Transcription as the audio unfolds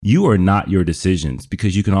you are not your decisions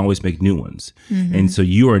because you can always make new ones. Mm-hmm. And so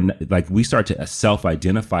you are like, we start to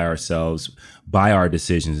self-identify ourselves by our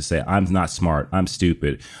decisions and say, I'm not smart. I'm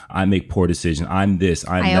stupid. I make poor decisions. I'm this.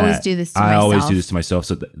 I'm that. I always do this to myself. I always do this to myself.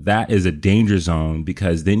 So that is a danger zone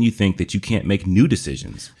because then you think that you can't make new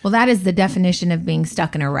decisions. Well, that is the definition of being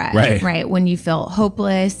stuck in a rut, right? When you feel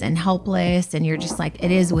hopeless and helpless and you're just like, it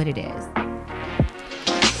is what it is.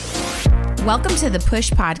 Welcome to the Push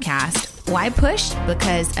Podcast. Why push?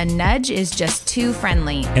 Because a nudge is just too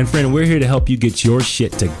friendly. And friend, we're here to help you get your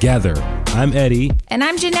shit together. I'm Eddie. And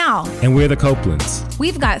I'm Janelle. And we're the Copelands.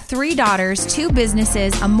 We've got 3 daughters, 2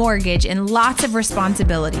 businesses, a mortgage, and lots of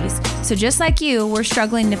responsibilities. So just like you, we're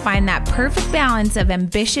struggling to find that perfect balance of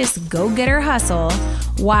ambitious go-getter hustle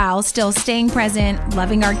while still staying present,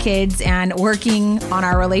 loving our kids, and working on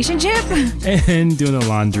our relationship. And doing the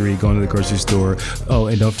laundry, going to the grocery store. Oh,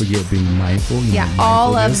 and don't forget being mindful. Yeah,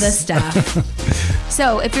 all of the stuff.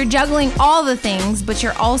 So if you're juggling all the things, but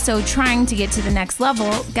you're also trying to get to the next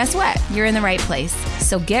level, guess what? You're in the right place.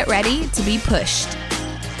 So get ready to be pushed.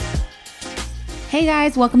 Hey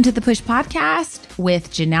guys, welcome to the Push Podcast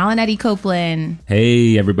with Janelle and Eddie Copeland.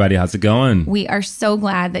 Hey everybody, how's it going? We are so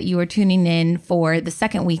glad that you are tuning in for the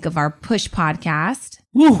second week of our Push Podcast.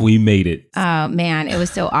 Woo, we made it. Oh man, it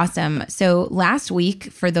was so awesome. So last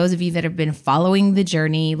week, for those of you that have been following the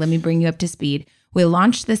journey, let me bring you up to speed. We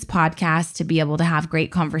launched this podcast to be able to have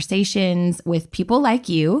great conversations with people like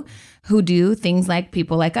you who do things like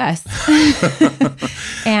people like us.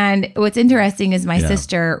 And what's interesting is my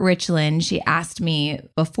sister, Richland, she asked me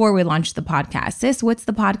before we launched the podcast, sis, what's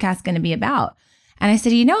the podcast going to be about? And I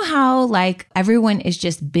said, you know how like everyone is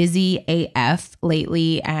just busy AF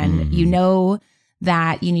lately and you know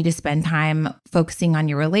that you need to spend time focusing on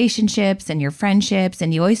your relationships and your friendships.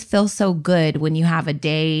 And you always feel so good when you have a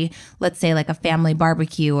day, let's say like a family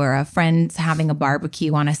barbecue or a friend's having a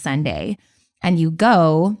barbecue on a Sunday. And you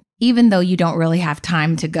go, even though you don't really have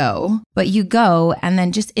time to go, but you go and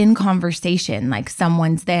then just in conversation, like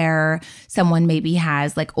someone's there, someone maybe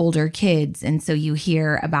has like older kids. And so you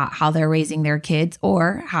hear about how they're raising their kids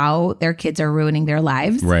or how their kids are ruining their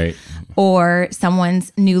lives. Right. Or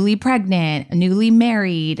someone's newly pregnant, newly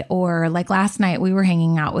married, or like last night we were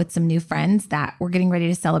hanging out with some new friends that were getting ready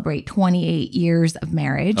to celebrate 28 years of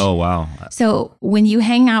marriage. Oh, wow. So when you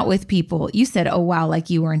hang out with people, you said, oh, wow,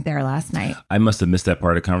 like you weren't there last night. I must have missed that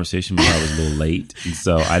part of the conversation because I was a little late. And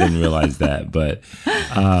so I didn't realize that. But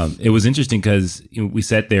it was interesting because we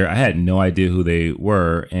sat there. I had no idea who they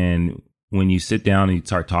were. And when you sit down and you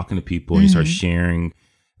start talking to people and you start sharing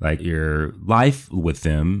like your life with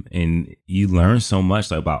them and you learn so much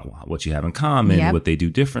like, about what you have in common, what they do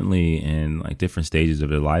differently and like different stages of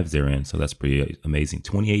their lives they're in. So that's pretty amazing.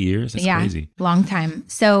 28 years. That's crazy. Long time.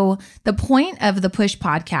 So the point of the Push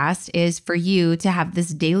Podcast is for you to have this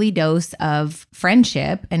daily dose of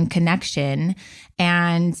friendship and connection.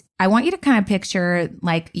 And I want you to kind of picture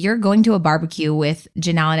like you're going to a barbecue with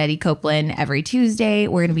Janelle and Eddie Copeland every Tuesday.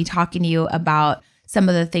 We're going to be talking to you about some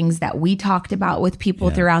of the things that we talked about with people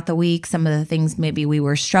throughout the week, some of the things maybe we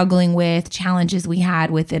were struggling with, challenges we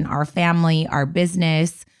had within our family, our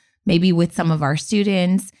business, maybe with some of our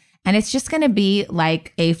students. And it's just going to be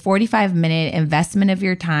like a 45-minute investment of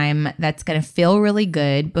your time that's going to feel really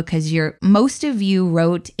good because most of you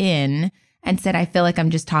wrote in and said, I feel like I'm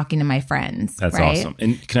just talking to my friends. That's awesome.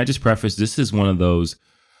 And can I just preface, this is one of those,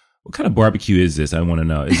 what kind of barbecue is this? I want to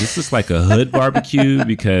know. Is this just like a hood barbecue?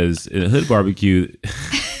 Because a hood barbecue,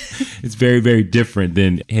 it's very, very different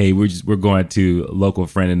than, hey, we're going to a local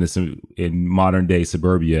friend in modern day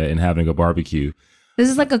suburbia and having a barbecue. This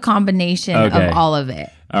is like a combination of all of it.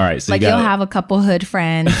 All right. So like you'll have a couple hood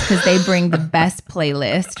friends because they bring the best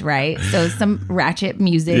playlist, right? So some ratchet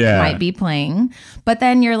music might be playing. But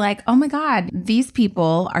then you're like, oh my God, these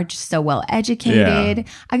people are just so well educated.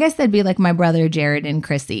 Yeah. I guess that'd be like my brother Jared and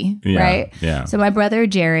Chrissy, right? Yeah. So my brother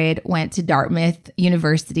Jared went to Dartmouth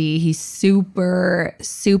University. He's super,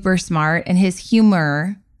 super smart. And his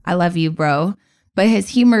humor, I love you, bro. But his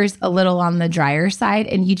humor's a little on the drier side.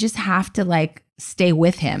 And you just have to like stay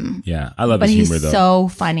with him. Yeah, I love his humor though. But he's so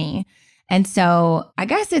funny. And so I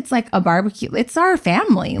guess it's like a barbecue. It's our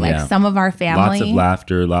family, like some of our family. Lots of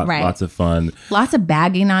laughter, lots of fun. Lots of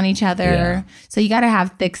bagging on each other. Yeah. So you got to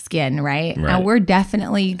have thick skin, right? And we're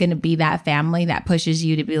definitely going to be that family that pushes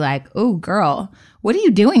you to be like, oh, girl, what are you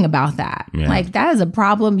doing about that? Yeah. Like that is a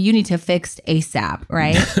problem you need to fix ASAP,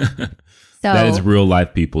 right? So, that is real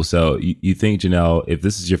life people. So you think, Janelle, if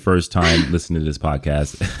this is your first time listening to this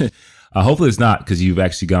podcast, Hopefully it's not, because you've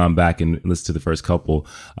actually gone back and listened to the first couple.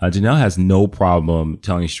 Janelle has no problem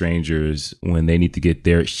telling strangers when they need to get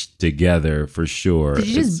their together, for sure. Did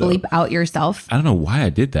you just bleep out yourself? I don't know why I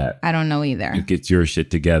did that. I don't know either. Get your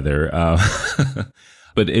shit together.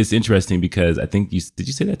 But it's interesting because I think did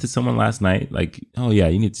you say that to someone last night? Like, oh yeah,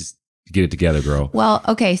 you need to get it together, girl. Well,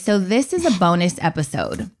 okay. So this is a bonus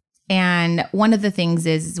episode. And one of the things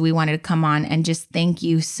is we wanted to come on and just thank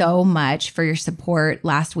you so much for your support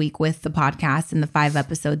last week with the podcast and the 5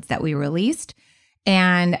 episodes that we released.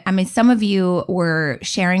 And I mean, some of you were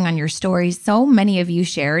sharing on your stories. So many of you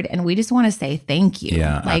shared, and we just want to say thank you.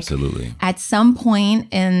 Yeah, absolutely. At some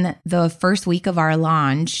point in the first week of our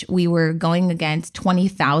launch, we were going against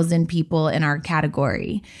 20,000 people in our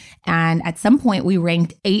category. And at some point, we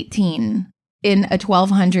ranked 18 in a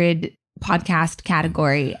 1,200 podcast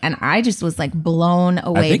category, and I just was like blown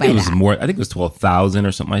away I think by it was that. more. I think it was 12,000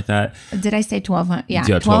 or something like that. Did I say 1,200?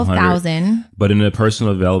 Yeah, 12,000. But in the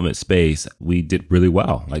personal development space, we did really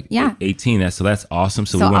well. Like 18. So that's awesome.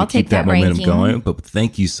 So we want to keep that momentum going. But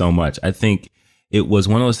thank you so much. I think it was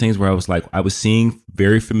one of those things where I was like, I was seeing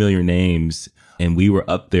very familiar names, and we were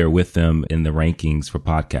up there with them in the rankings for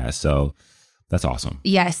podcasts. So that's awesome.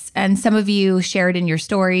 Yes. And some of you shared in your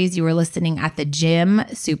stories. You were listening at the gym.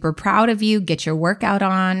 Super proud of you. Get your workout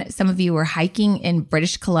on. Some of you were hiking in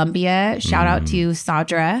British Columbia. Shout out to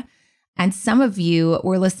Sadra. And some of you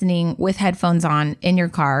were listening with headphones on in your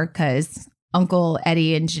car because Uncle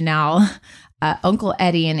Eddie and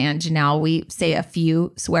Aunt Janelle, we say a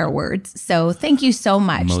few swear words. So thank you so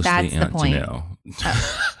much. Mostly That's Aunt the point.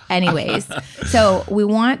 Anyways, Janelle. so we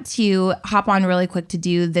want to hop on really quick to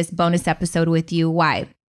do this bonus episode with you. Why?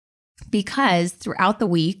 Because throughout the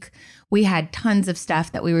week, we had tons of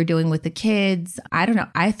stuff that we were doing with the kids. I don't know.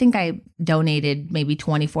 I think I donated maybe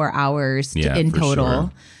 24 hours in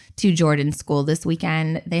total to Jordan's school this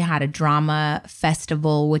weekend. They had a drama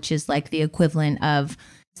festival, which is like the equivalent of,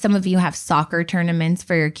 some of you have soccer tournaments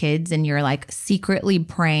for your kids and you're like secretly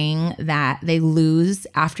praying that they lose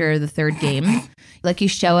after the third game. Like you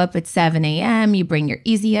show up at 7 a.m., you bring your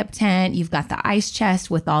Easy Up tent, you've got the ice chest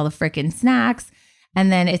with all the freaking snacks. And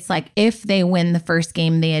then it's like, if they win the first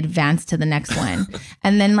game, they advance to the next one.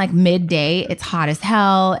 And then like midday, it's hot as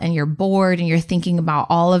hell and you're bored and you're thinking about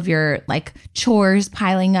all of your like chores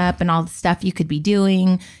piling up and all the stuff you could be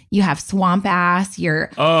doing. You have swamp ass, you're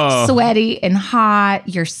sweaty and hot,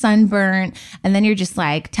 you're sunburnt. And then you're just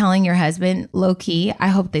like telling your husband, low key, I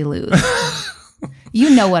hope they lose.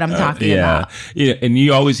 You know what I'm talking about. Yeah. And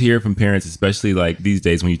you always hear from parents, especially like these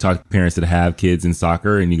days when you talk to parents that have kids in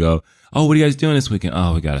soccer and you go, oh, what are you guys doing this weekend?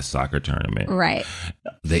 Oh, we got a soccer tournament. Right.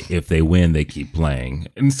 If they win, they keep playing.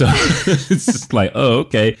 And so it's just like, oh,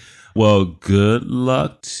 okay. Well, good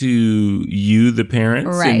luck to you, the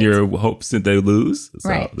parents, in your hopes that they lose.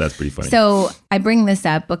 So that's pretty funny. So I bring this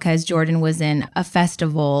up because Jordan was in a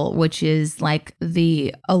festival, which is like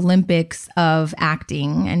the Olympics of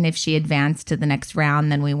acting. And if she advanced to the next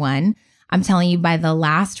round, then we won. I'm telling you, by the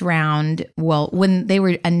last round, well, when they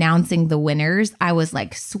were announcing the winners, I was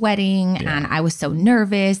like sweating and I was so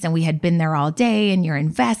nervous, and we had been there all day and you're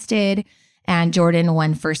invested. And Jordan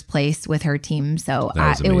won first place with her team. So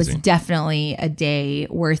it was definitely a day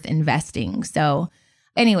worth investing. So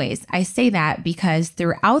anyways, I say that because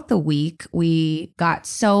throughout the week, we got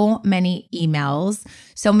so many emails,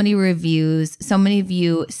 so many reviews, so many of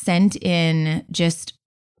you sent in just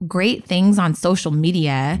great things on social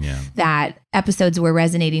media that episodes were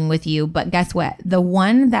resonating with you. But guess what? The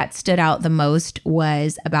one that stood out the most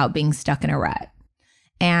was about being stuck in a rut.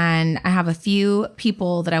 And I have a few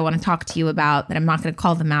people that I want to talk to you about that I'm not going to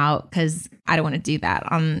call them out because I don't want to do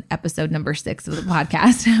that on episode number 6 of the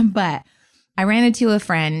podcast. But I ran into a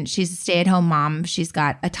friend. She's a stay-at-home mom. She's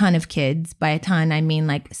got a ton of kids. By a ton, I mean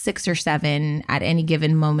like 6 or 7 at any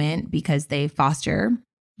given moment because they foster.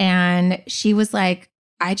 And she was like,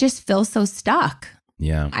 I just feel so stuck.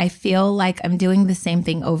 Yeah. I feel like I'm doing the same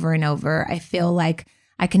thing over and over. I feel like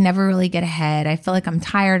I can never really get ahead. I feel like I'm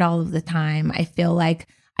tired all of the time. I feel like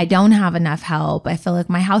I don't have enough help. I feel like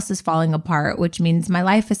my house is falling apart, which means my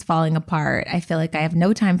life is falling apart. I feel like I have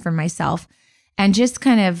no time for myself. And just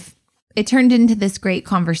kind of, it turned into this great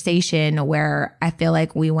conversation where I feel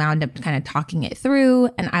like we wound up kind of talking it through.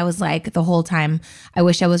 And I was like, the whole time, I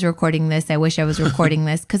wish I was recording this. I wish I was recording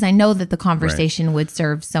this, because I know that the conversation would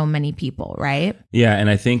serve so many people, right? Yeah. And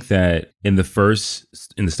I think that in the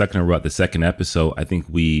Stuck in a Rut, the second episode, I think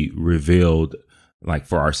we revealed like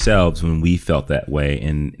for ourselves when we felt that way.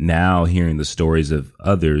 And now hearing the stories of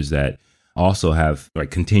others that also have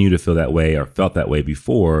like continue to feel that way or felt that way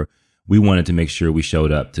before, we wanted to make sure we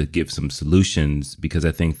showed up to give some solutions, because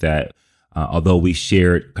I think that although we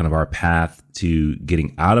shared kind of our path to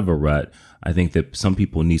getting out of a rut, I think that some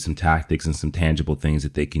people need some tactics and some tangible things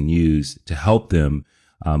that they can use to help them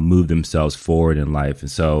move themselves forward in life.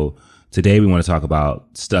 And so today we want to talk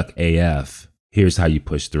about Stuck AF. Here's how you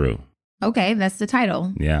push through. Okay, that's the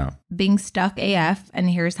title. Yeah. Being stuck AF, and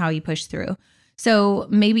here's how you push through. So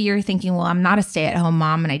maybe you're thinking, well, I'm not a stay-at-home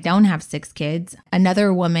mom and I don't have 6 kids.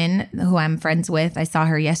 Another woman who I'm friends with, I saw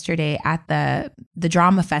her yesterday at the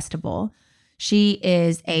drama festival. She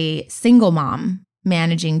is a single mom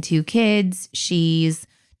managing 2 kids. She's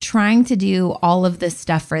trying to do all of this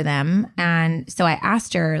stuff for them. And so I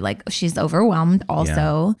asked her, like, she's overwhelmed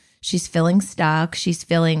also. Yeah. She's feeling stuck. She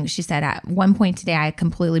said at one point today, I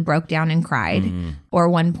completely broke down and cried, or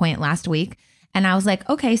one point last week. And I was like,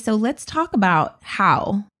 okay, so let's talk about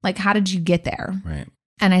how did you get there? Right.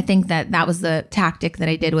 And I think that was the tactic that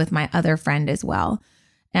I did with my other friend as well.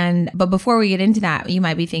 But before we get into that, you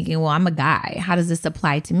might be thinking, well, I'm a guy. How does this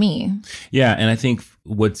apply to me? Yeah. And I think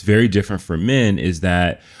what's very different for men is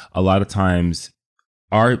that a lot of times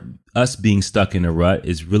us being stuck in a rut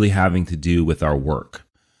is really having to do with our work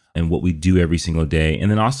and what we do every single day.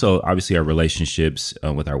 And then also, obviously, our relationships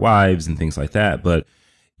with our wives and things like that. But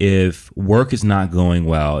if work is not going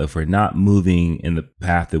well, if we're not moving in the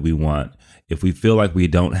path that we want, if we feel like we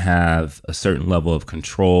don't have a certain level of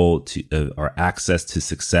control to or access to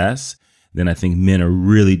success, then I think men are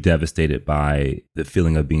really devastated by the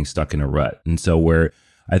feeling of being stuck in a rut. And so where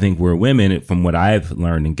women, from what I've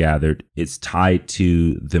learned and gathered, it's tied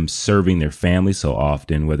to them serving their family so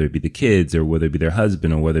often, whether it be the kids or whether it be their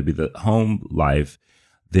husband or whether it be the home life,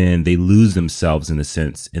 then they lose themselves in a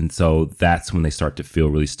sense. And so that's when they start to feel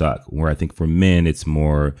really stuck. Where I think for men, it's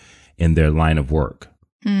more in their line of work.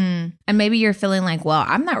 And maybe you're feeling like, well,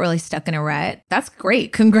 I'm not really stuck in a rut. That's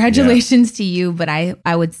great. Congratulations to you. But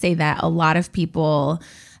I would say that a lot of people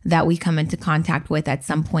that we come into contact with at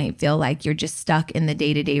some point feel like you're just stuck in the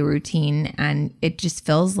day-to-day routine, and it just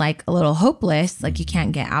feels like a little hopeless, like you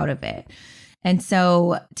can't get out of it. And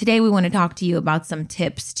so today we want to talk to you about some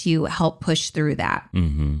tips to help push through that.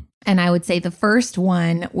 Mm-hmm. And I would say the first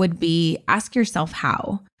one would be ask yourself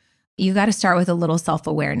how. You got to start with a little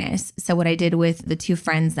self-awareness. So what I did with the 2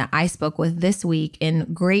 friends that I spoke with this week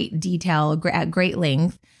in great detail, at great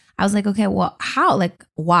length, I was like, okay, well, how? Like,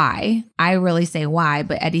 why? I really say why,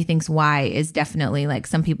 but Eddie thinks why is definitely like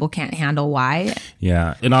some people can't handle why.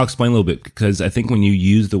 Yeah. And I'll explain a little bit, because I think when you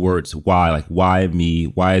use the words why, like why me,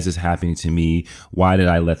 why is this happening to me? Why did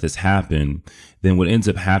I let this happen? Then what ends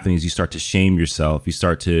up happening is you start to shame yourself. You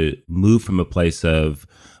start to move from a place of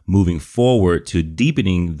moving forward to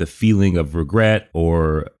deepening the feeling of regret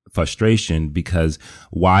or frustration, because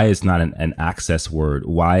why is not an access word.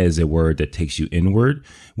 Why is a word that takes you inward,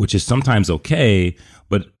 which is sometimes okay.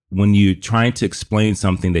 But when you're trying to explain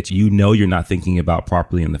something that you know you're not thinking about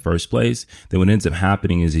properly in the first place, then what ends up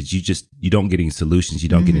happening is that you don't get any solutions. You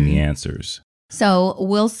don't get any answers. So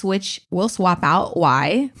we'll swap out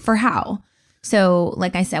why for how. So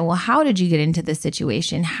like I said, well, how did you get into this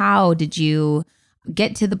situation? How did you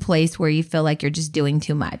get to the place where you feel like you're just doing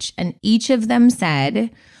too much? And each of them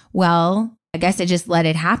said, well, I guess I just let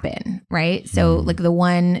it happen, right? So like the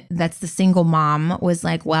one that's the single mom was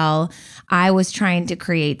like, well, I was trying to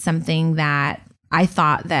create something that I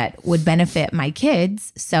thought that would benefit my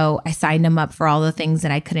kids. So I signed them up for all the things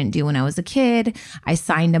that I couldn't do when I was a kid. I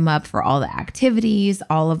signed them up for all the activities,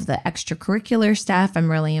 all of the extracurricular stuff.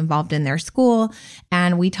 I'm really involved in their school.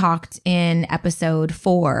 And we talked in episode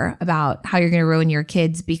 4 about how you're going to ruin your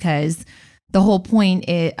kids, because the whole point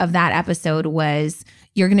of that episode was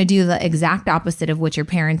you're going to do the exact opposite of what your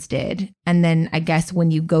parents did. And then I guess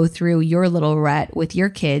when you go through your little rut with your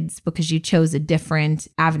kids because you chose a different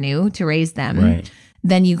avenue to raise them, right,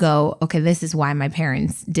 then you go, okay, this is why my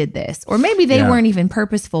parents did this. Or maybe they weren't even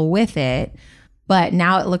purposeful with it, but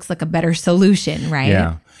now it looks like a better solution, right?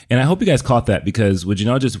 Yeah. And I hope you guys caught that, because what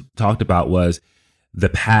Janelle just talked about was the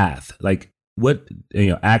path. Like what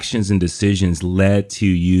actions and decisions led to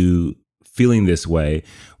you feeling this way,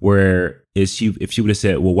 where if she would have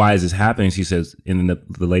said, well, why is this happening? She says, and then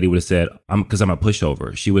the lady would have said, because I'm a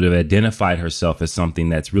pushover. She would have identified herself as something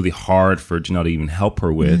that's really hard for Janelle to even help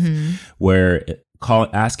her with, where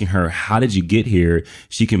asking her, how did you get here?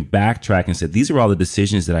 She can backtrack and say, these are all the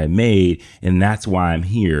decisions that I made, and that's why I'm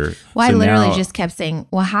here. Well, so I literally just kept saying,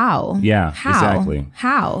 well, how? Yeah, how? Exactly.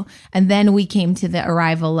 How? And then we came to the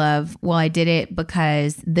arrival of, well, I did it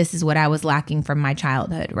because this is what I was lacking from my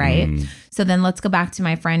childhood, right? So then let's go back to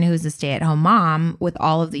my friend who's a stay-at-home mom with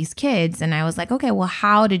all of these kids. And I was like, okay, well,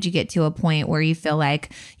 how did you get to a point where you feel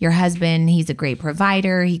like your husband, he's a great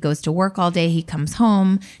provider, he goes to work all day, he comes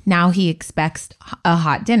home, now he expects a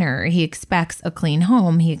hot dinner, he expects a clean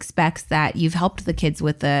home, he expects that you've helped the kids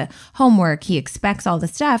with the homework, he expects all the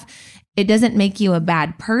stuff. It doesn't make you a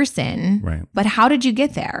bad person, right? But how did you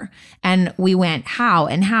get there? And we went how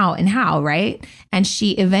and how and how, right? And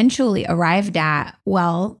she eventually arrived at,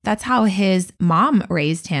 well, that's how his mom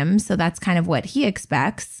raised him. So that's kind of what he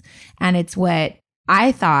expects. And it's what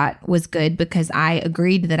I thought was good because I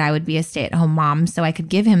agreed that I would be a stay-at-home mom so I could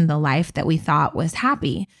give him the life that we thought was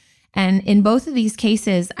happy. And in both of these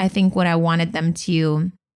cases, I think what I wanted them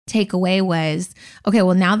to take away was, okay,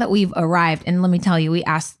 well, now that we've arrived, and let me tell you, we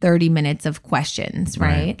asked 30 minutes of questions,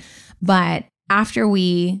 right? But after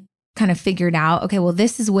we kind of figured out, okay, well,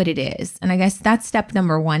 this is what it is. And I guess that's step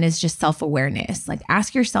number one is just self-awareness. Like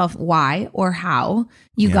ask yourself why or how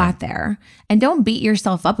you got there. And don't beat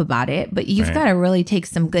yourself up about it, but you've got to really take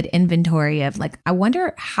some good inventory of like, I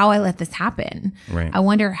wonder how I let this happen. I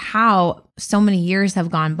wonder how so many years have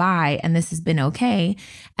gone by and this has been okay.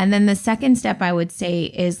 And then the second step I would say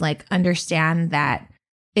is like, understand that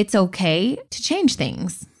it's okay to change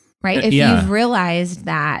things. Right? If you've realized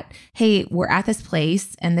that, hey, we're at this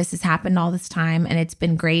place and this has happened all this time and it's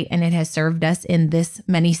been great and it has served us in this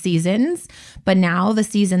many seasons, but now the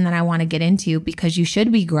season that I want to get into, because you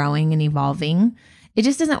should be growing and evolving, it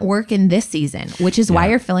just doesn't work in this season, which is why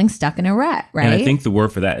you're feeling stuck in a rut, right? And I think the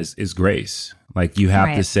word for that is grace. Like you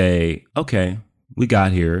have to say, okay, we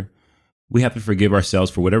got here. We have to forgive ourselves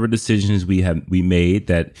for whatever decisions we made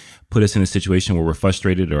that put us in a situation where we're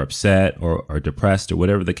frustrated or upset or depressed or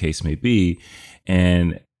whatever the case may be.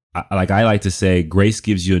 And I like to say, grace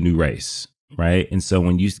gives you a new race, right? And so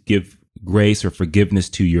when you give grace or forgiveness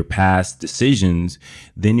to your past decisions,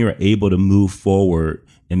 then you're able to move forward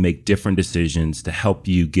and make different decisions to help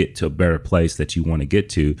you get to a better place that you want to get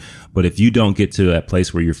to. But if you don't get to that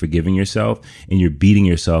place where you're forgiving yourself and you're beating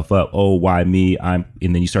yourself up, oh, why me? And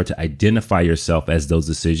then you start to identify yourself as those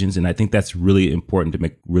decisions. And I think that's really important to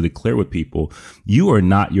make really clear with people. You are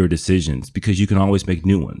not your decisions because you can always make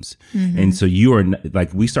new ones. And so you are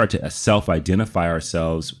like, we start to self-identify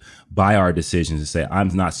ourselves by our decisions and say, I'm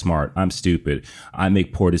not smart, I'm stupid, I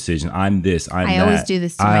make poor decisions, I'm this, I'm that. I always do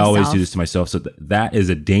this to myself. I always do this to myself. So that is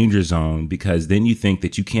a danger zone because then you think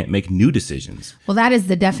that you can't make new decisions. Well, that is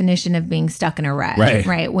the definition of being stuck in a rut,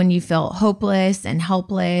 right? When you feel hopeless and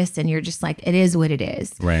helpless and you're just like, it is what it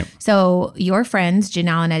is. Right. So your friends,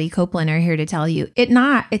 Janelle and Eddie Copeland, are here to tell you it's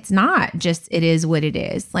not just it is what it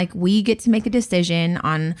is. Like we get to make a decision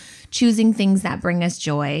on choosing things that bring us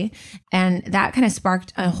joy. And that kind of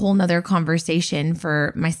sparked a whole nother conversation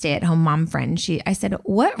for my stay-at-home mom friend. I said,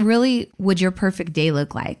 what really would your perfect day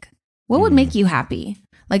look like? What would make you happy?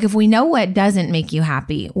 Like if we know what doesn't make you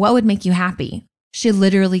happy, what would make you happy? She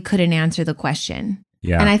literally couldn't answer the question.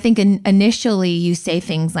 Yeah. And I think initially you say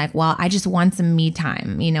things like, well, I just want some me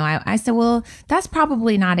time. You know, I said, well, that's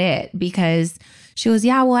probably not it because she goes,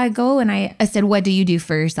 yeah, well, I go and I said, what do you do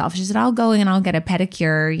for yourself? She said, I'll go and I'll get a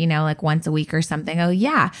pedicure, you know, like once a week or something. Oh,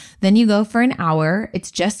 yeah. Then you go for an hour.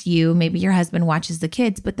 It's just you. Maybe your husband watches the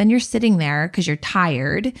kids, but then you're sitting there because you're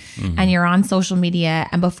tired and you're on social media.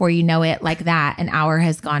 And before you know it, like that, an hour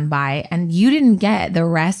has gone by and you didn't get the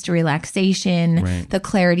rest, relaxation, the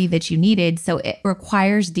clarity that you needed. So it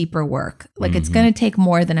requires deeper work. Like it's going to take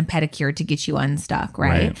more than a pedicure to get you unstuck,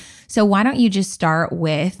 right? So why don't you just start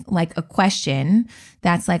with like a question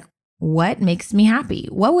that's like, what makes me happy?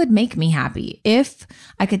 What would make me happy? If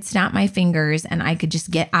I could snap my fingers and I could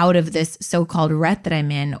just get out of this so-called rut that I'm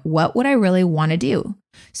in, what would I really want to do?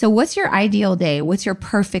 So what's your ideal day? What's your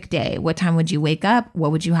perfect day? What time would you wake up?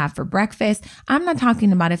 What would you have for breakfast? I'm not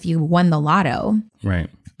talking about if you won the lotto. Right.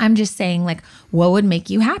 I'm just saying like, what would make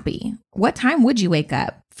you happy? What time would you wake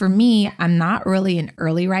up? For me, I'm not really an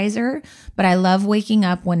early riser, but I love waking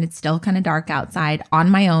up when it's still kind of dark outside on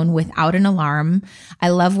my own without an alarm. I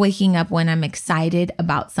love waking up when I'm excited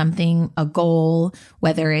about something, a goal,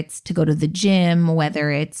 whether it's to go to the gym, whether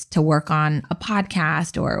it's to work on a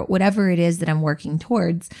podcast or whatever it is that I'm working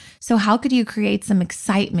towards. So how could you create some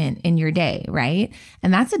excitement in your day, right?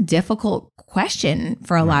 And that's a difficult question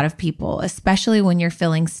for a lot of people, especially when you're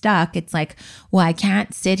feeling stuck. It's like, well, I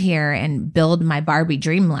can't sit here and build my Barbie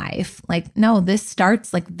dream life. Like, no, this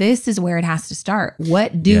starts like this is where it has to start.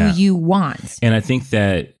 What do you want? And I think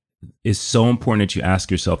that it's so important that you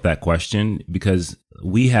ask yourself that question because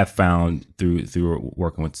we have found through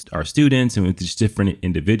working with our students and with just different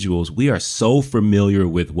individuals, we are so familiar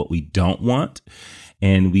with what we don't want.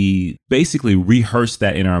 And we basically rehearse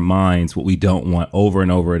that in our minds, what we don't want over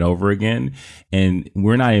and over and over again. And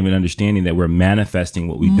we're not even understanding that we're manifesting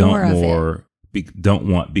what we don't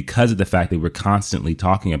want because of the fact that we're constantly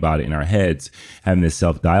talking about it in our heads, having this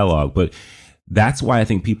self-dialogue. But that's why I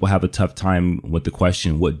think people have a tough time with the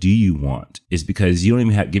question, what do you want? Is because you don't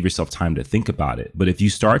even have to give yourself time to think about it. But if you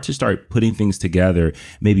start putting things together,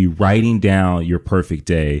 maybe writing down your perfect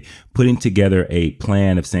day, putting together a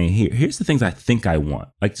plan of saying, here's the things I think I want.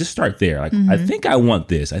 Like, just start there. Like, I think I want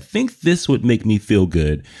this. I think this would make me feel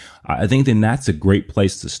good. I think then that's a great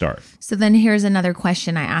place to start. So then here's another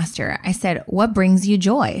question I asked her. I said, what brings you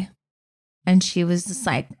joy? And she was just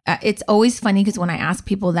like, it's always funny because when I ask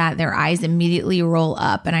people that, their eyes immediately roll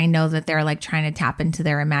up. And I know that they're like trying to tap into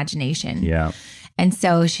their imagination. Yeah. And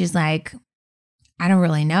so she's like, I don't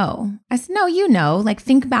really know. I said, no, you know, like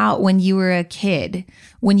think about when you were a kid,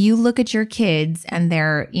 when you look at your kids and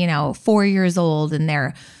they're, 4 years old and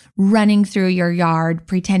they're running through your yard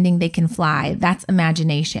pretending they can fly. That's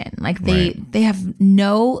imagination. Like they have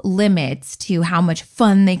no limits to how much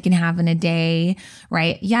fun they can have in a day,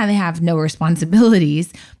 right? Yeah, they have no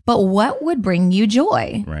responsibilities, but what would bring you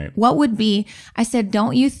joy? Right. What would be, I said,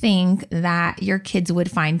 don't you think that your kids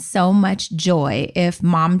would find so much joy if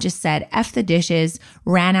mom just said, F the dishes,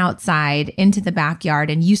 ran outside into the backyard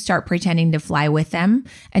and you start pretending to fly with them?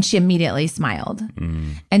 And she immediately smiled.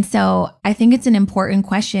 And so I think it's an important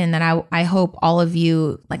question that I hope all of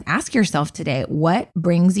you like ask yourself today. What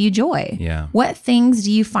brings you joy? Yeah. What things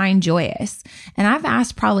do you find joyous? And I've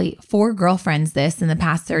asked probably 4 girlfriends this in the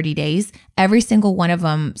past 30 days. Every single one of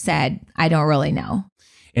them said, I don't really know.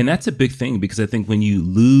 And that's a big thing because I think when you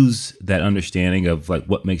lose that understanding of like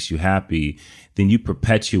what makes you happy, then you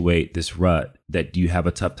perpetuate this rut that you have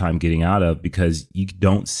a tough time getting out of because you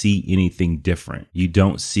don't see anything different. You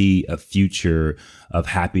don't see a future of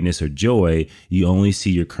happiness or joy. You only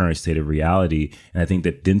see your current state of reality. And I think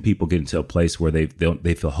that then people get into a place where they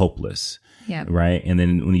feel hopeless. Yeah. Right. And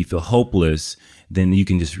then when you feel hopeless, then you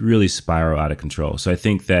can just really spiral out of control. So I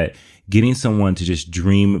think that getting someone to just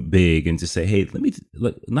dream big and to say, hey,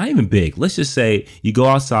 not even big. Let's just say you go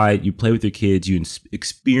outside, you play with your kids, you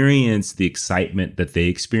experience the excitement that they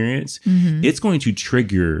experience. It's going to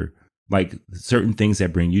trigger like certain things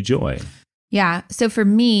that bring you joy. Yeah. So for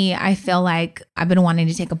me, I feel like I've been wanting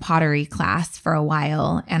to take a pottery class for a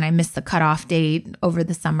while and I missed the cutoff date over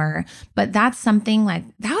the summer. But that's something like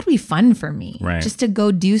that would be fun for me. Right. Just to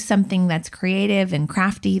go do something that's creative and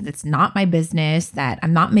crafty, that's not my business, that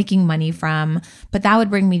I'm not making money from, but that would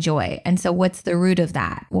bring me joy. And so what's the root of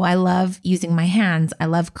that? Well, I love using my hands. I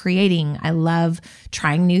love creating. I love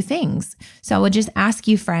trying new things. So I would just ask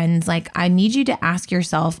you, friends, like I need you to ask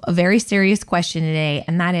yourself a very serious question today.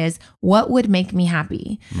 And that is, what would make me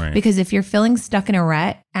happy? Right. Because if you're feeling stuck in a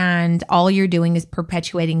rut and all you're doing is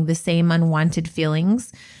perpetuating the same unwanted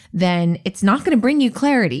feelings, then it's not going to bring you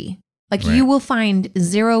clarity. Like you will find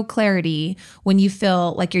zero clarity when you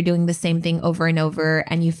feel like you're doing the same thing over and over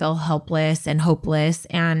and you feel helpless and hopeless.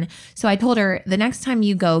 And so I told her the next time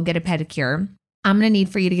you go get a pedicure, I'm going to need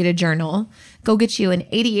for you to get a journal, go get you an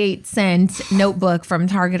 88-cent notebook from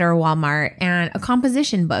Target or Walmart and a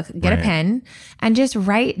composition book, get a pen and just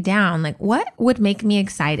write down like what would make me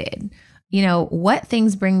excited? What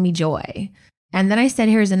things bring me joy? And then I said,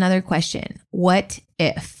 here's another question. What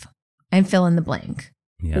if? And fill in the blank.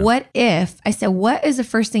 Yeah. What if? I said, what is the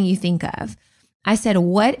first thing you think of? I said,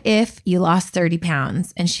 what if you lost 30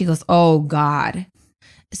 pounds? And she goes, oh God.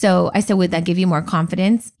 So I said, would that give you more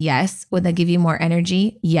confidence? Yes. Would that give you more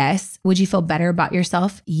energy? Yes. Would you feel better about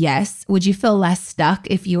yourself? Yes. Would you feel less stuck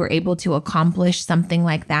if you were able to accomplish something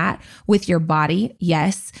like that with your body?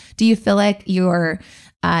 Yes. Do you feel like your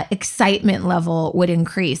excitement level would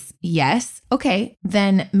increase? Yes. Okay.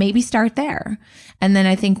 Then maybe start there. And then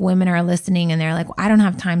I think women are listening and they're like, well, I don't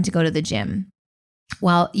have time to go to the gym.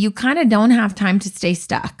 Well, you kind of don't have time to stay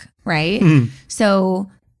stuck, right? So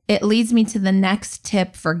it leads me to the next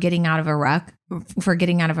tip for getting out of a rut,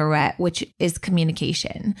 which is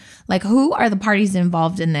communication. Like, who are the parties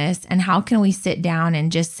involved in this? And how can we sit down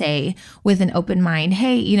and just say with an open mind,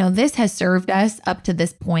 hey, this has served us up to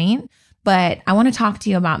this point, but I want to talk to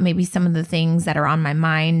you about maybe some of the things that are on my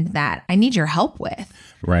mind that I need your help with.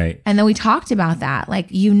 Right. And then we talked about that. Like,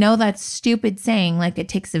 that stupid saying, like, it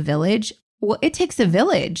takes a village. Well, it takes a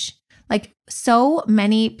village. Like so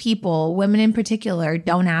many people, women in particular,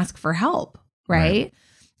 don't ask for help, right?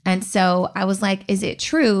 And so I was like, is it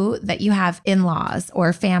true that you have in-laws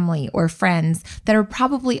or family or friends that are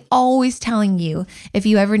probably always telling you, if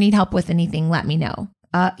you ever need help with anything, let me know?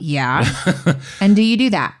 Yeah. And do you do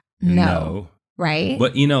that? No. right?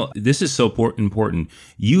 But this is so important.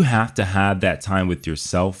 You have to have that time with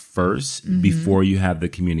yourself first before you have the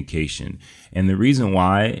communication. And the reason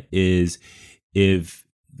why is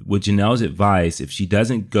with Janelle's advice, if she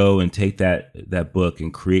doesn't go and take that book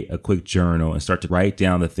and create a quick journal and start to write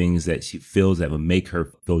down the things that she feels that would make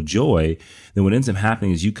her feel joy, then what ends up happening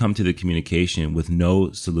is you come to the communication with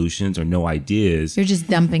no solutions or no ideas. You're just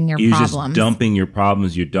dumping your You're problems. just dumping your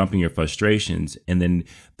problems. You're dumping your frustrations. And then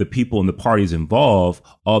the people and the parties involved,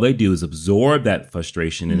 all they do is absorb that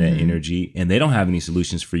frustration and that energy, and they don't have any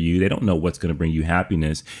solutions for you. They don't know what's going to bring you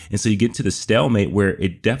happiness. And so you get to the stalemate where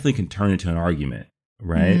it definitely can turn into an argument.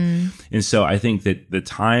 Right. And so I think that the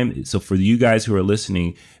time, so for you guys who are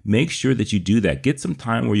listening, make sure that you do that. Get some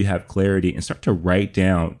time where you have clarity and start to write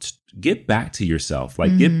down, get back to yourself,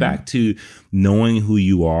 like get back to knowing who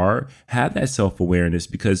you are, have that self-awareness,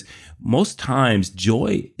 because most times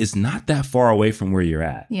joy is not that far away from where you're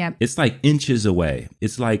at. Yep. It's like inches away.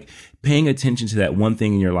 It's like paying attention to that one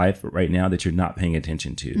thing in your life right now that you're not paying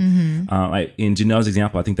attention to. Like in Janelle's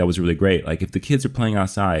example, I think that was really great. Like if the kids are playing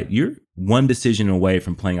outside, you're one decision away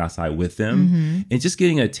from playing outside with them and just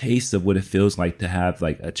getting a taste of what it feels like to have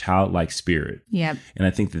like a childlike spirit. Yep. And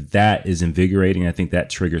I think that is invigorating. I think that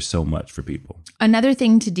triggers so much for people. Another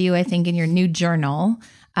thing to do, I think, in your new journal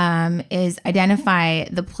is identify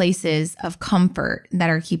the places of comfort that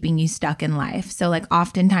are keeping you stuck in life. So like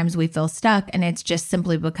oftentimes we feel stuck, and it's just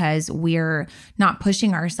simply because we're not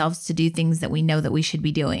pushing ourselves to do things that we know that we should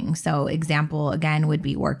be doing. So example, again, would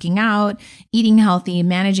be working out, eating healthy,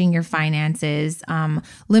 managing your finances,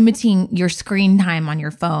 limiting your screen time on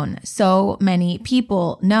your phone. So many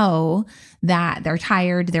people know that they're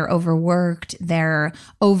tired, they're overworked, they're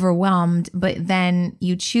overwhelmed, but then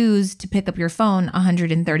you choose to pick up your phone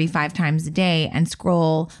 135 times a day and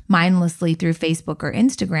scroll mindlessly through Facebook or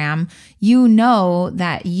Instagram. You know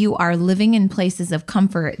that you are living in places of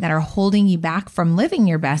comfort that are holding you back from living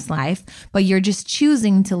your best life, but you're just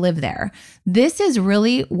choosing to live there. This is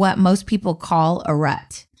really what most people call a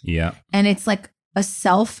rut. Yeah. And it's like a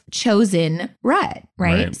self-chosen rut,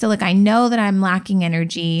 right? So like, I know that I'm lacking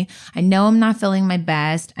energy. I know I'm not feeling my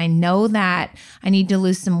best. I know that I need to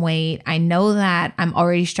lose some weight. I know that I'm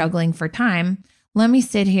already struggling for time. Let me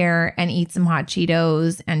sit here and eat some hot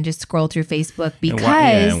Cheetos and just scroll through Facebook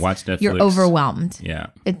because and watch Netflix. You're overwhelmed. Yeah.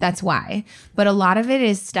 That's why. But a lot of it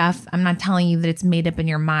is stuff, I'm not telling you that it's made up in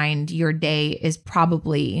your mind. Your day is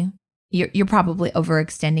probably... You're probably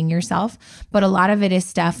overextending yourself, but a lot of it is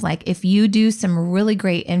stuff like if you do some really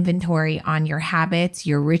great inventory on your habits,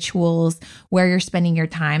 your rituals, where you're spending your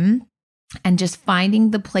time, and just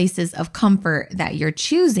finding the places of comfort that you're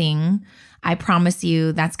choosing, I promise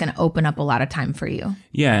you that's going to open up a lot of time for you.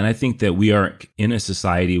 Yeah, and I think that we are in a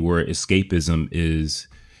society where escapism is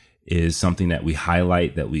something that we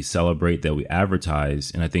highlight, that we celebrate, that we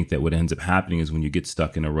advertise. And I think that what ends up happening is when you get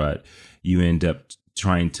stuck in a rut, you end up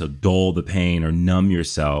trying to dull the pain or numb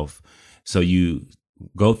yourself. So you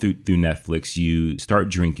go through Netflix, you start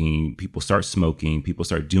drinking, people start smoking, people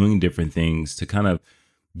start doing different things to kind of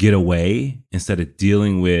get away instead of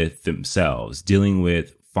dealing with themselves, dealing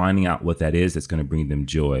with finding out what that is that's going to bring them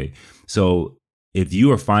joy. So if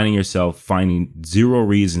you are finding yourself finding zero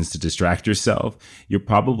reasons to distract yourself, you're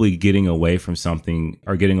probably getting away from something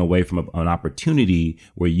or getting away from an opportunity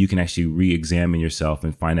where you can actually re-examine yourself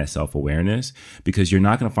and find that self-awareness, because you're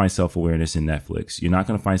not going to find self-awareness in Netflix. You're not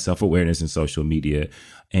going to find self-awareness in social media.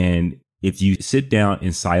 And if you sit down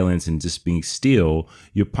in silence and just being still,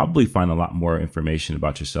 you'll probably find a lot more information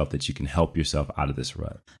about yourself that you can help yourself out of this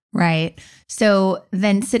rut. Right. So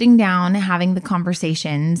then sitting down, having the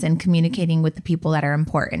conversations and communicating with the people that are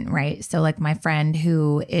important, right? So like my friend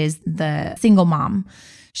who is the single mom,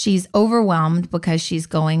 she's overwhelmed because she's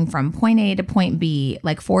going from point A to point B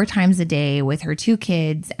like 4 times a day with her 2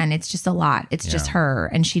 kids. And it's just a lot. It's just her.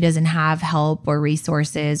 And she doesn't have help or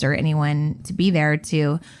resources or anyone to be there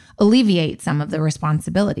to alleviate some of the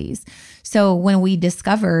responsibilities. So when we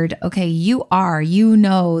discovered, okay, you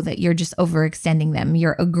know that you're just overextending them.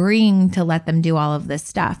 You're agreeing to let them do all of this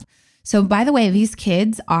stuff. So by the way, these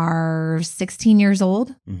kids are 16 years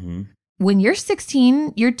old. Mm-hmm. When you're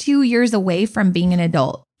 16, you're 2 years away from being an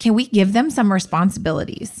adult. Can we give them some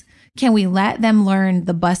responsibilities? Can we let them learn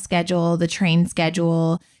the bus schedule, the train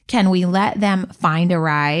schedule? Can we let them find a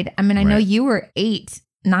ride? I mean, I know you were 8,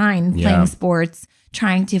 9 playing sports,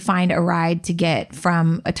 trying to find a ride to get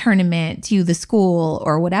from a tournament to the school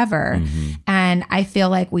or whatever. Mm-hmm. And I feel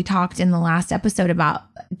like we talked in the last episode about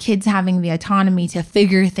kids having the autonomy to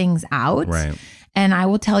figure things out. Right. And I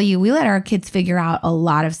will tell you, we let our kids figure out a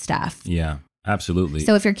lot of stuff. Yeah. Absolutely.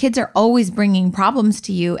 So if your kids are always bringing problems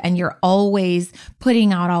to you and you're always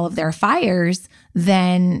putting out all of their fires,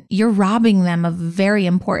 then you're robbing them of a very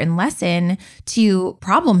important lesson to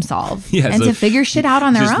problem solve and to figure shit out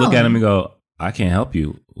on their own. Just look at them and go, I can't help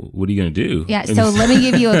you. What are you going to do? Yeah. So let me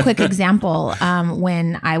give you a quick example.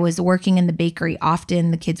 When I was working in the bakery,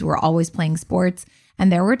 often the kids were always playing sports.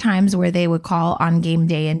 And there were times where they would call on game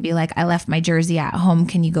day and be like, I left my jersey at home.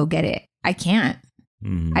 Can you go get it? I can't.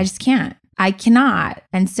 I just can't. I cannot.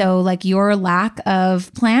 And so like your lack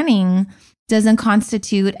of planning doesn't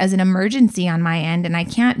constitute as an emergency on my end. And I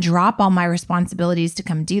can't drop all my responsibilities to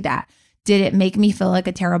come do that. Did it make me feel like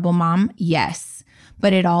a terrible mom? Yes.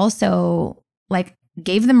 But it also like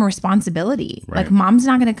gave them responsibility. Right. Like mom's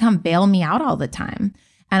not going to come bail me out all the time.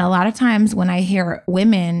 And a lot of times when I hear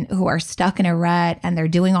women who are stuck in a rut and they're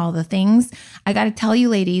doing all the things, I got to tell you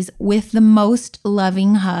ladies, with the most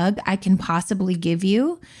loving hug I can possibly give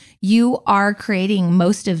you, you are creating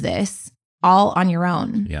most of this all on your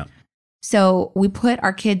own. Yeah. So we put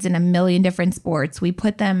our kids in a million different sports. We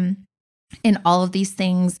put them in all of these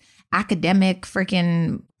things, academic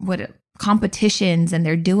freaking competitions, and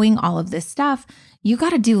they're doing all of this stuff. You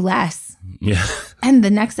got to do less. Yeah. And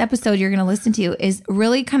the next episode you're going to listen to is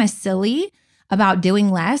really kind of silly about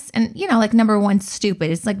doing less. And, you know, like number one,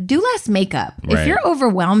 stupid. It's like, do less makeup. Right. If you're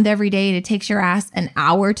overwhelmed every day and it takes your ass an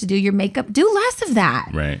hour to do your makeup, do less of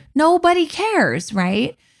that. Right. Nobody cares,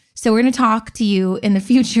 right? So we're going to talk to you in the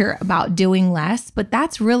future about doing less, but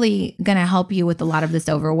that's really going to help you with a lot of this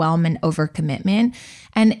overwhelm and overcommitment.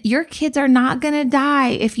 And your kids are not going to die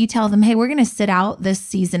if you tell them, hey, we're going to sit out this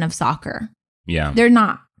season of soccer. Yeah. They're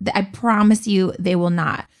not. I promise you they will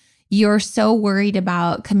not. You're so worried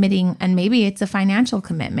about committing, and maybe it's a financial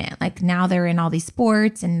commitment. Like now they're in all these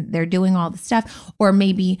sports and they're doing all the stuff. Or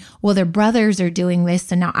maybe, well, their brothers are doing this,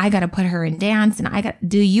 so now I got to put her in dance. And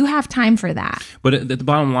do you have time for that? But the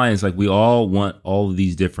bottom line is like we all want all of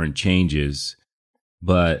these different changes,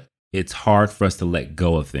 but it's hard for us to let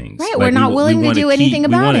go of things. Right. Like we're not willing to do anything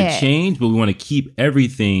about it. We want to change, but we want to keep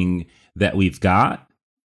everything that we've got,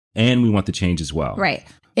 and we want to change as well. Right.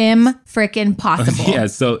 Frickin' possible. Yeah,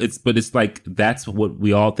 so it's like that's what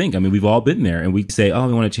we all think. I mean, we've all been there, and we say, "Oh,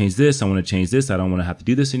 we want to change this. I want to change this. I don't want to have to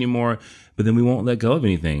do this anymore." But then we won't let go of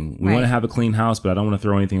anything. We want to have a clean house, but I don't want to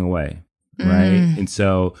throw anything away, right? And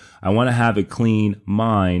so I want to have a clean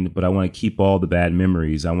mind, but I want to keep all the bad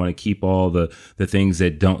memories. I want to keep all the things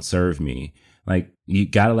that don't serve me. Like you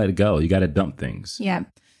got to let it go. You got to dump things. Yeah.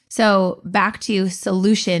 So back to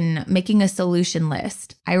making a solution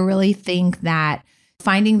list. I really think that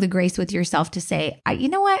finding the grace with yourself to say, you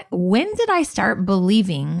know what? When did I start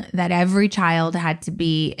believing that every child had to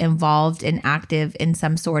be involved and active in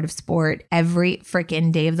some sort of sport every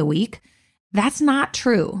freaking day of the week? That's not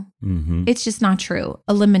true. Mm-hmm. It's just not true.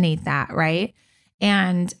 Eliminate that, right?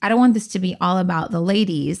 And I don't want this to be all about the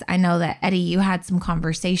ladies. I know that, Eddie, you had some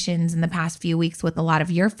conversations in the past few weeks with a lot of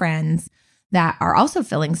your friends that are also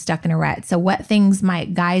feeling stuck in a rut. So what things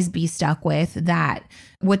might guys be stuck with?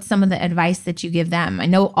 What's some of the advice that you give them? I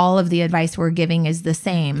know all of the advice we're giving is the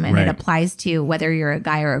same, and it applies to whether you're a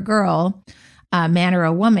guy or a girl, a man or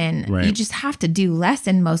a woman. Right. You just have to do less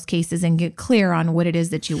in most cases and get clear on what it is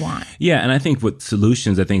that you want. Yeah, and I think with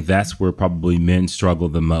solutions, I think that's where probably men struggle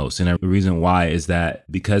the most. And the reason why is that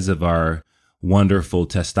because of our wonderful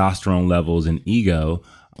testosterone levels and ego,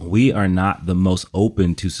 we are not the most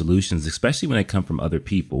open to solutions, especially when they come from other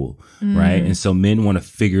people, right? And so men want to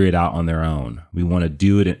figure it out on their own. We want to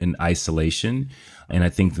do it in isolation. And I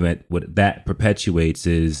think that what that perpetuates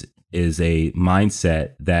is a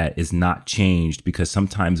mindset that is not changed, because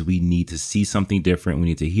sometimes we need to see something different. We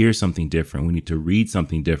need to hear something different. We need to read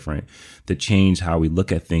something different to change how we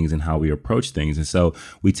look at things and how we approach things. And so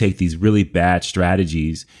we take these really bad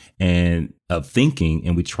strategies and of thinking,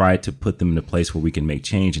 and we try to put them in a place where we can make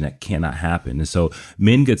change, and that cannot happen. And so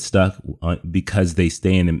men get stuck because they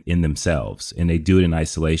stay in themselves, and they do it in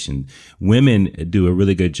isolation. Women do a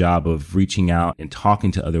really good job of reaching out and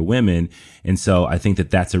talking to other women. And so I think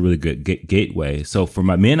that that's a really good gateway. So for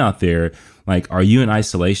my men out there, like, are you in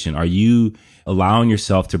isolation? Are you allowing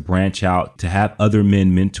yourself to branch out, to have other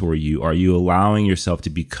men mentor you? Are you allowing yourself to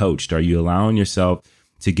be coached? Are you allowing yourself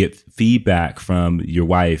to get feedback from your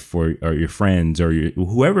wife or your friends or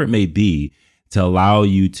whoever it may be, to allow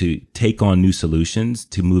you to take on new solutions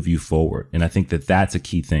to move you forward? And I think that that's a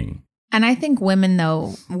key thing. And I think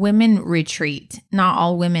women retreat. Not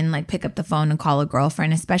all women like pick up the phone and call a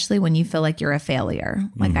girlfriend, especially when you feel like you're a failure.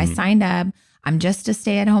 Like I signed up, I'm just a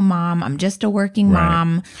stay-at-home mom. I'm just a working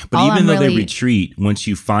mom. But even though they retreat, once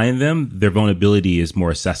you find them, their vulnerability is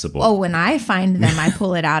more accessible. Oh, when I find them, I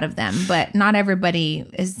pull it out of them. But not everybody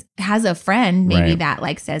has a friend maybe that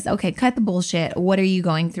like says, okay, cut the bullshit. What are you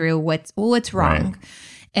going through? What's wrong? Right.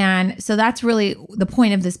 And so that's really the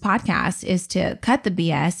point of this podcast, is to cut the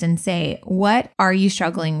BS and say, what are you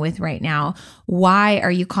struggling with right now? Why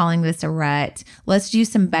are you calling this a rut? Let's do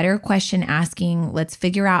some better question asking. Let's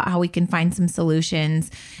figure out how we can find some solutions.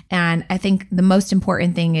 And I think the most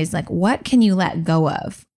important thing is like, what can you let go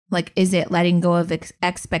of? Like, is it letting go of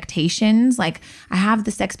expectations? Like, I have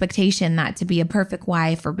this expectation that to be a perfect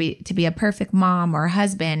wife or to be a perfect mom or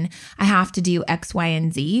husband, I have to do X, Y,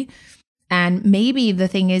 and Z. And maybe the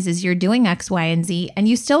thing is you're doing X, Y, and Z, and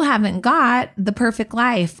you still haven't got the perfect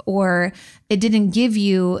life, or it didn't give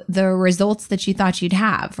you the results that you thought you'd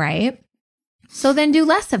have, right? So then do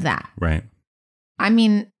less of that. Right. I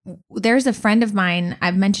mean, there's a friend of mine,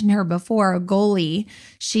 I've mentioned her before, Goalie.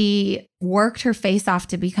 She worked her face off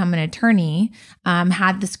to become an attorney,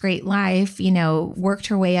 had this great life, worked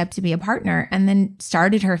her way up to be a partner, and then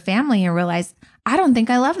started her family and realized, I don't think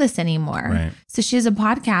I love this anymore. Right. So she has a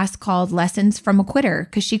podcast called Lessons from a Quitter,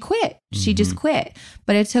 because she quit. She just quit.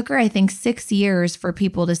 But it took her, I think, 6 years for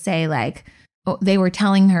people to say like, they were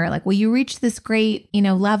telling her like, well, you reached this great,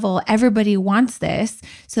 level. Everybody wants this.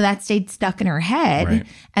 So that stayed stuck in her head. Right.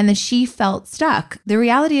 And then she felt stuck. The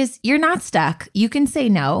reality is you're not stuck. You can say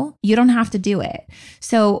no. You don't have to do it.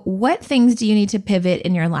 So what things do you need to pivot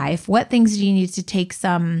in your life? What things do you need to take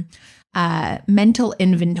some mental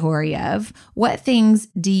inventory of? What things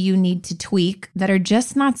do you need to tweak that are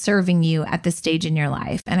just not serving you at this stage in your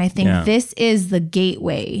life? And I think this is the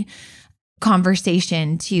gateway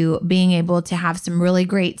conversation to being able to have some really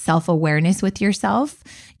great self-awareness with yourself.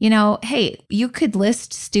 Hey, you could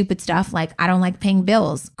list stupid stuff like, I don't like paying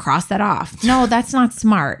bills, cross that off. No, that's not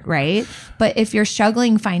smart, right? But if you're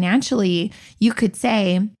struggling financially, you could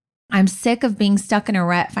say, I'm sick of being stuck in a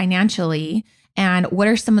rut financially. And what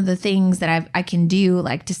are some of the things that I can do,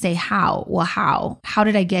 like to say how? Well, how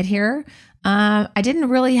did I get here? I didn't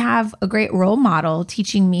really have a great role model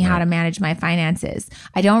teaching me how to manage my finances.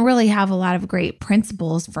 I don't really have a lot of great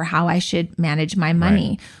principles for how I should manage my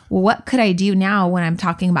money. Right. Well, what could I do now when I'm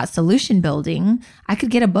talking about solution building? I could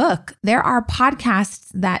get a book. There are podcasts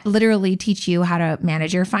that literally teach you how to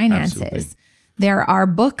manage your finances. Absolutely. There are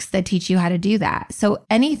books that teach you how to do that. So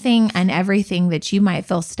anything and everything that you might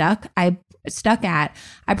feel stuck at,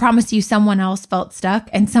 I promise you someone else felt stuck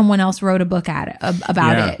and someone else wrote a book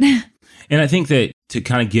about it. And I think that to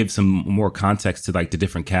kind of give some more context to like the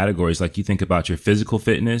different categories, like you think about your physical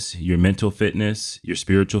fitness, your mental fitness, your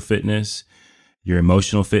spiritual fitness, your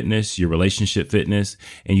emotional fitness, your relationship fitness,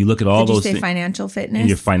 and you look at all those things. Financial fitness? And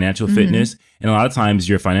your financial fitness. And a lot of times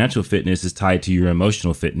your financial fitness is tied to your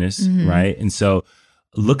emotional fitness, right? And so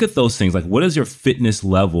look at those things. Like, what is your fitness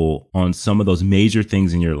level on some of those major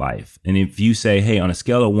things in your life? And if you say, hey, on a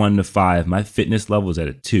scale of 1 to 5, my fitness level is at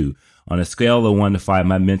a 2. On a scale of 1 to 5,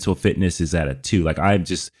 my mental fitness is at a 2. Like, I'm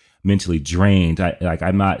just mentally drained.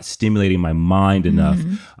 I'm not stimulating my mind enough.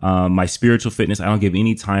 My spiritual fitness, I don't give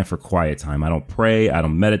any time for quiet time. I don't pray. I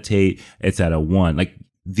don't meditate. It's at a 1. Like,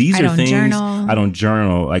 these are things. I don't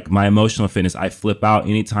journal. Like, my emotional fitness, I flip out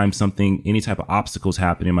anytime any type of obstacles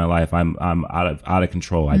happen in my life. I'm out of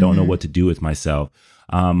control. I don't know what to do with myself.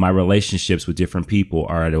 My relationships with different people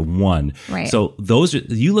are at a 1. Right. So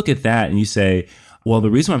you look at that and you say, well,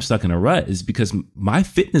 the reason I'm stuck in a rut is because my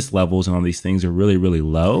fitness levels and all these things are really, really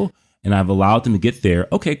low, and I've allowed them to get there.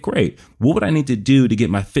 Okay, great. What would I need to do to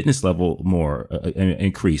get my fitness level more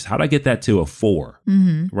increased? How do I get that to a 4?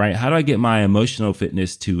 Right? How do I get my emotional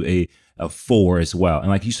fitness to a 4 as well? And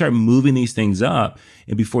like, you start moving these things up,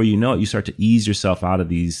 and before you know it, you start to ease yourself out of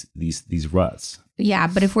these ruts. Yeah,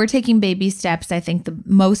 but if we're taking baby steps, I think the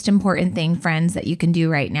most important thing, friends, that you can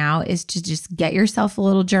do right now is to just get yourself a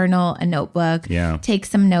little journal, a notebook, take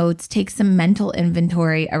some notes, take some mental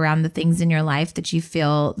inventory around the things in your life that you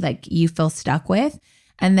feel stuck with,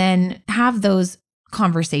 and then have those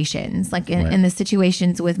conversations. Like in the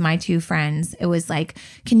situations with my 2 friends, it was like,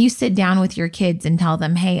 can you sit down with your kids and tell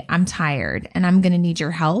them, hey, I'm tired and I'm going to need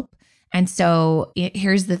your help. And so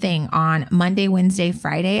here's the thing. On Monday, Wednesday,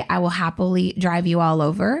 Friday, I will happily drive you all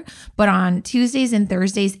over. But on Tuesdays and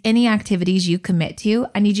Thursdays, any activities you commit to,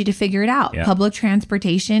 I need you to figure it out. Yeah. Public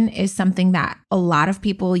transportation is something that a lot of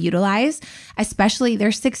people utilize, especially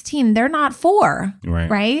they're 16. They're not 4,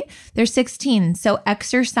 right? They're 16. So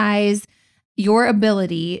exercise your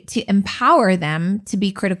ability to empower them to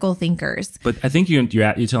be critical thinkers. But I think you're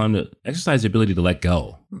telling them to exercise the ability to let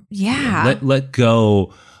go. Yeah. Let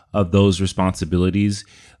go of those responsibilities.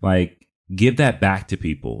 Like, give that back to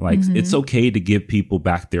people. Like it's okay to give people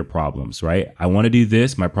back their problems, right? I want to do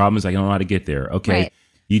this. My problem is I don't know how to get there. Okay. Right.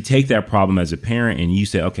 You take that problem as a parent and you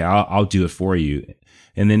say, okay, I'll do it for you.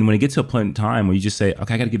 And then when it gets to a point in time where you just say,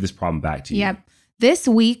 okay, I got to give this problem back to you. Yep. This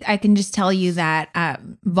week, I can just tell you that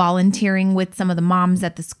volunteering with some of the moms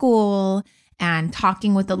at the school and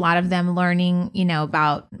talking with a lot of them, learning,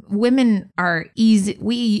 about women are easy.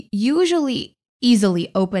 We usually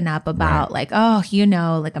easily open up about like, oh,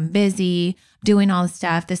 like I'm busy doing all this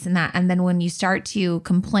stuff, this and that. And then when you start to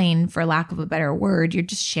complain, for lack of a better word, you're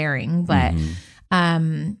just sharing. But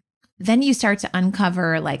then you start to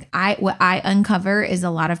uncover, like what I uncover is a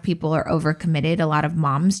lot of people are overcommitted. A lot of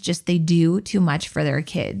moms they do too much for their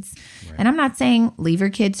kids. Right. And I'm not saying leave your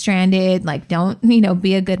kids stranded, like don't,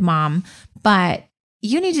 be a good mom, but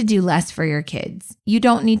you need to do less for your kids. You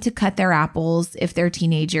don't need to cut their apples if they're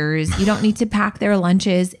teenagers. You don't need to pack their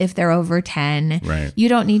lunches if they're over 10. Right. You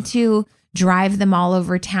don't need to drive them all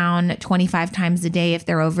over town 25 times a day if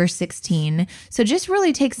they're over 16. So just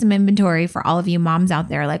really take some inventory for all of you moms out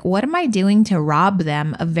there. Like, what am I doing to rob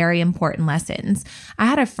them of very important lessons? I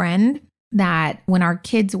had a friend that when our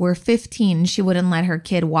kids were 15, she wouldn't let her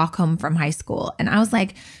kid walk home from high school. And I was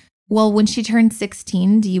like, well, when she turns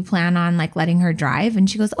 16, do you plan on letting her drive? And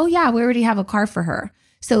she goes, oh yeah, we already have a car for her.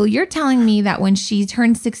 So you're telling me that when she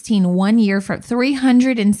turns 16, 1 year from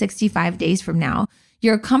 365 days from now,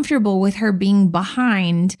 you're comfortable with her being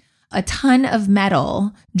behind a ton of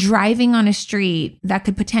metal, driving on a street that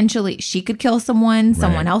could potentially, she could kill someone,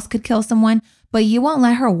 someone else could kill someone, but you won't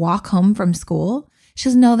let her walk home from school? She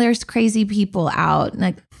goes, no, there's crazy people out.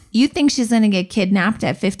 Like, you think she's going to get kidnapped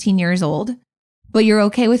at 15 years old? But you're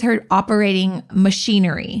okay with her operating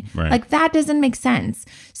machinery. Right. Like, that doesn't make sense.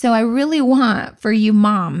 So I really want for you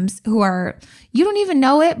moms who are, you don't even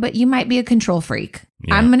know it, but you might be a control freak.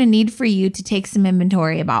 Yeah. I'm going to need for you to take some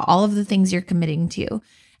inventory about all of the things you're committing to.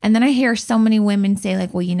 And then I hear so many women say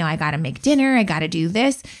like, well, I got to make dinner. I got to do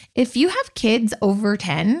this. If you have kids over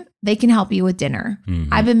 10, they can help you with dinner.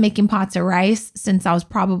 Mm-hmm. I've been making pots of rice since I was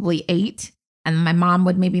probably 8. And my mom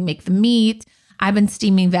would maybe make the meat. I've been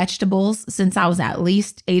steaming vegetables since I was at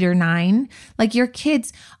least 8 or 9. Like, your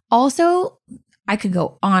kids also, I could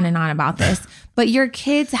go on and on about this, but your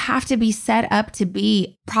kids have to be set up to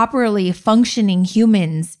be properly functioning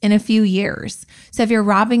humans in a few years. So if you're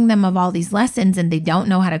robbing them of all these lessons and they don't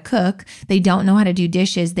know how to cook, they don't know how to do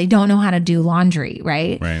dishes, they don't know how to do laundry,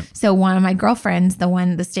 right? So one of my girlfriends,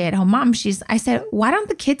 the stay-at-home mom, I said, why don't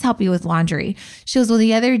the kids help you with laundry? She goes, well,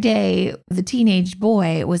 the other day, the teenage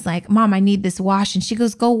boy was like, Mom, I need this wash. And she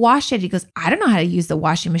goes, go wash it. He goes, I don't know how to use the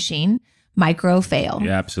washing machine. Micro fail.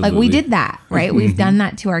 Yeah, absolutely. Like, we did that, right? We've done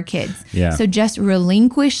that to our kids. Yeah. So just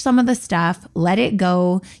relinquish some of the stuff, let it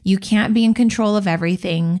go. You can't be in control of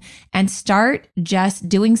everything, and start just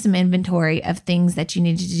doing some inventory of things that you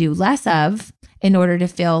need to do less of in order to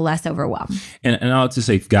feel less overwhelmed. And I'll just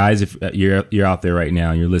say, guys, if you're out there right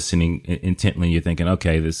now and you're listening intently, you're thinking,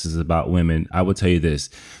 okay, this is about women. I will tell you this.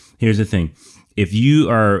 Here's the thing. If you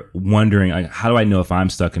are wondering, like, how do I know if I'm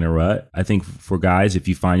stuck in a rut? I think for guys, if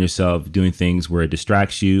you find yourself doing things where it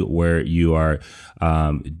distracts you, where you are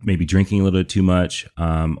maybe drinking a little bit too much,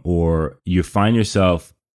 or you find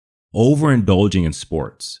yourself overindulging in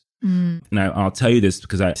sports. And I'll tell you this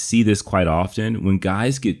because I see this quite often. When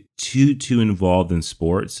guys get too involved in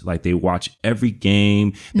sports, like they watch every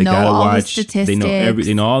game, they gotta watch. The statistics.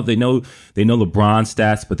 They know they know LeBron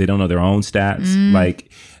stats, but they don't know their own stats.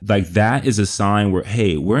 Like that is a sign where,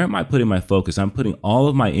 hey, where am I putting my focus? I'm putting all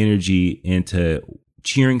of my energy into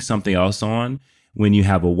cheering something else on. When you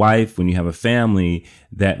have a wife, when you have a family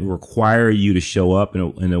that require you to show up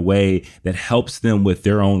in a way that helps them with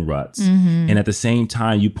their own ruts. And at the same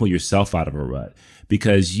time, you pull yourself out of a rut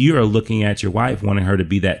because you are looking at your wife, wanting her to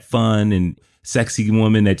be that fun and sexy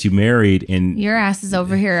woman that you married. And your ass is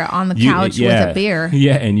over here on the couch with a beer.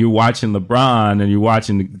 Yeah. And you're watching LeBron and you're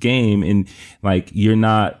watching the game, and like, you're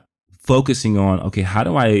not focusing on, okay, how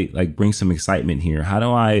do I bring some excitement here? How do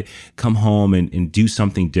I come home and do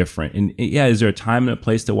something different? And yeah, is there a time and a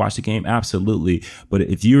place to watch the game? Absolutely. But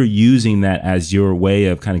if you're using that as your way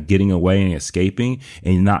of kind of getting away and escaping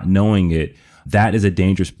and not knowing it, that is a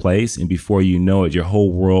dangerous place. And before you know it, your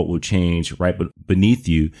whole world will change right beneath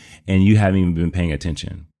you, and you haven't even been paying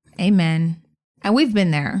attention. Amen. And we've been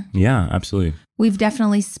there. Yeah, absolutely. We've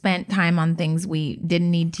definitely spent time on things we didn't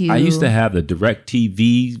need to. I used to have the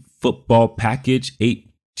DirecTV football package, 8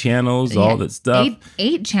 channels, all that stuff.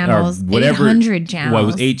 Eight channels, whatever, 800 channels. Well, it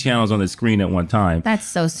was 8 channels on the screen at one time. That's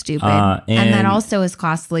so stupid. And that also is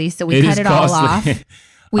costly. So we cut it all off.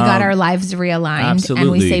 We got our lives realigned, absolutely.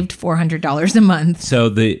 And we saved $400 a month. So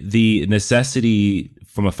the necessity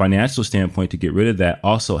from a financial standpoint, to get rid of that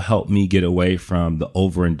also helped me get away from the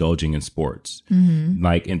overindulging in sports,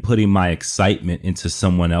 like in putting my excitement into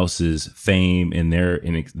someone else's fame and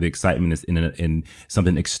the excitement is in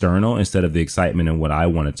something external instead of the excitement in what I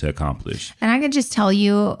wanted to accomplish. And I can just tell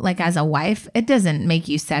you, like, as a wife, it doesn't make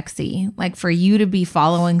you sexy. Like, for you to be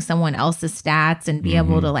following someone else's stats and be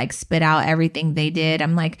able to like spit out everything they did,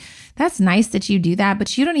 I'm like, that's nice that you do that,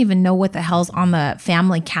 but you don't even know what the hell's on the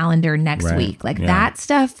family calendar next week. Like that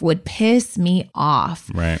stuff would piss me off.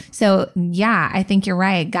 Right. So yeah, I think you're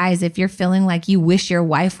right. Guys, if you're feeling like you wish your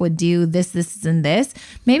wife would do this, and this,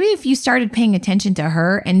 maybe if you started paying attention to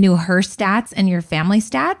her and knew her stats and your family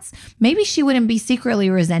stats, maybe she wouldn't be secretly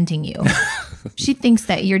resenting you. She thinks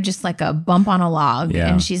that you're just like a bump on a log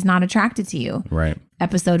and she's not attracted to you. Right.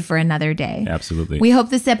 Episode for another day. Absolutely. We hope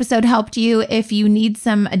this episode helped you. If you need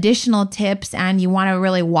some additional tips and you want to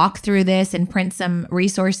really walk through this and print some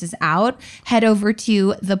resources out, head over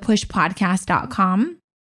to thepushpodcast.com.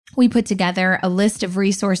 We put together a list of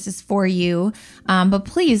resources for you, but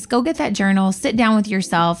please go get that journal, sit down with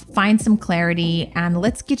yourself, find some clarity, and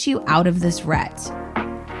let's get you out of this rut.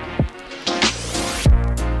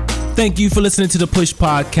 Thank you for listening to the Push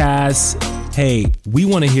Podcast. Hey, we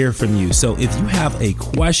want to hear from you. So if you have a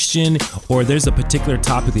question or there's a particular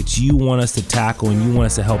topic that you want us to tackle and you want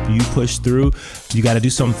us to help you push through, you got to do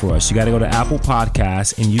something for us. You got to go to Apple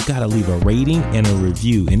Podcasts and you got to leave a rating and a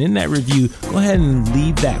review. And in that review, go ahead and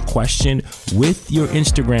leave that question with your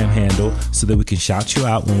Instagram handle so that we can shout you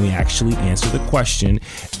out when we actually answer the question.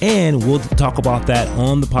 And we'll talk about that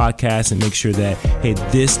on the podcast and make sure that, hey,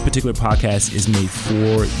 this particular podcast is made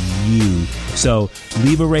for you. So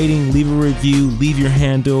leave a rating, leave a review, leave your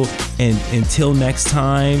handle, and until next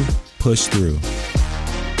time, push through.